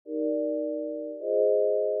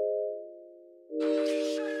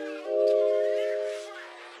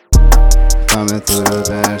Thumbing through the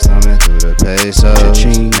bands, thumbing through the pesos.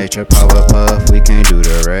 Nature power puff, we can't do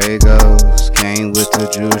the Regos. Came with the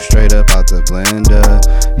juice straight up out the blender.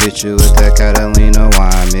 Hit you with that Catalina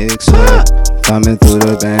wine mixer. Thumbing through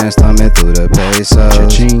the bands, thumbing through the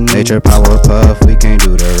pesos. Nature power puff, we can't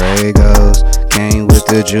do the Regos. Came with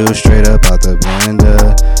the juice straight up out the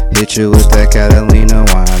blender. Hit you with that Catalina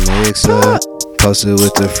wine mixer. Posted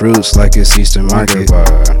with the fruits like it's Easter market.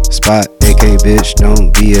 Spot AK bitch,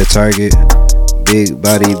 don't be a target. Big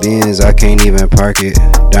body Benz, I can't even park it.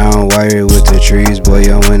 Down wire with the trees, boy,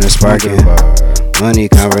 yo, when it's sparking. Money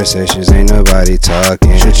conversations, ain't nobody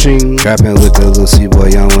talking. Trapping with the Lucy,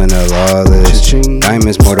 boy, young when the lawless.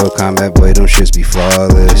 Diamonds, Mortal Kombat, boy, them shits be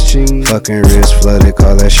flawless. Fucking wrist flooded,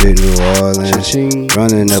 call that shit New Orleans.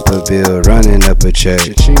 Running up a bill, running up a check.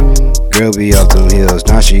 Girl be off them hills,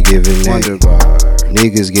 now she giving it.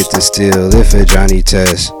 Niggas get to steal if a Johnny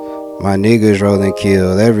test. My niggas rollin'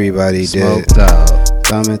 kill, everybody dead.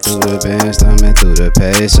 Thumbing through the bands, thumbing through the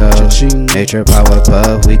pesos. Nature power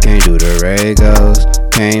puff, we can't do the Regos.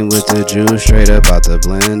 Came with the juice straight up out the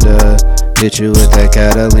blender. Hit you with that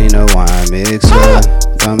Catalina wine mixer.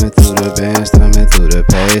 Thumbing through the bands, thumbing through the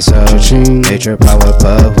pesos. Nature power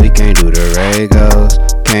puff, we can't do the Regos.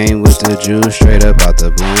 Came with the juice straight up out the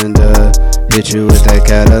blender. Hit you with that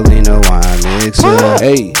Catalina wine mixer.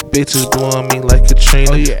 Hey, bitches blowing me like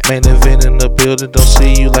Katrina. Main event in the building, don't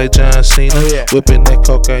see you like John Cena. Whipping that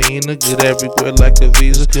cocaine, good everywhere like a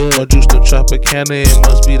visa. More juice than Tropicana, it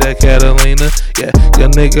must be that Catalina. Yeah,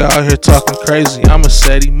 your nigga out here talking crazy, I'ma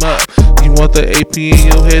set him up. You want the AP in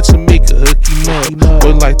your head, Tamika, hook him up.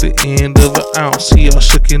 We're like the end of an ounce, he all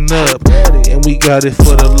shooken up. And we got it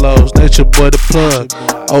for the lows, Nature boy the plug.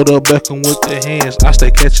 Odo Beckham with the hands, I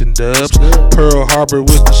stay catching dubs. Pearl Harbor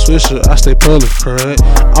with the swisher, I stay pulling crud.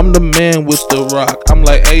 I'm the man with the rock, I'm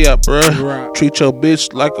like, hey up, bruh. Treat your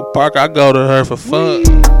bitch like a park, I go to her for fun.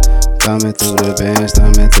 Thumbing through the bands,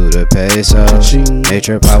 thumbing through the pesos.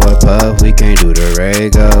 Nature power puff, we can't do the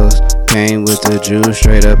Regos. Came with the juice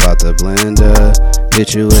straight up out the blender.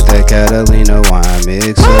 Hit you with that Catalina wine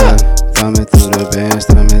mixer. Thumbing through the bands,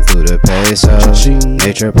 thumbing through the pesos.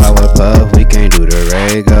 Nature power puff, we can't do the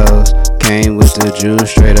Regos. Came with the juice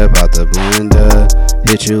straight up out the blender.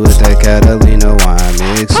 Hit you with that Catalina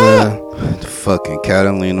wine mixer. The fucking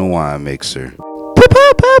Catalina wine mixer.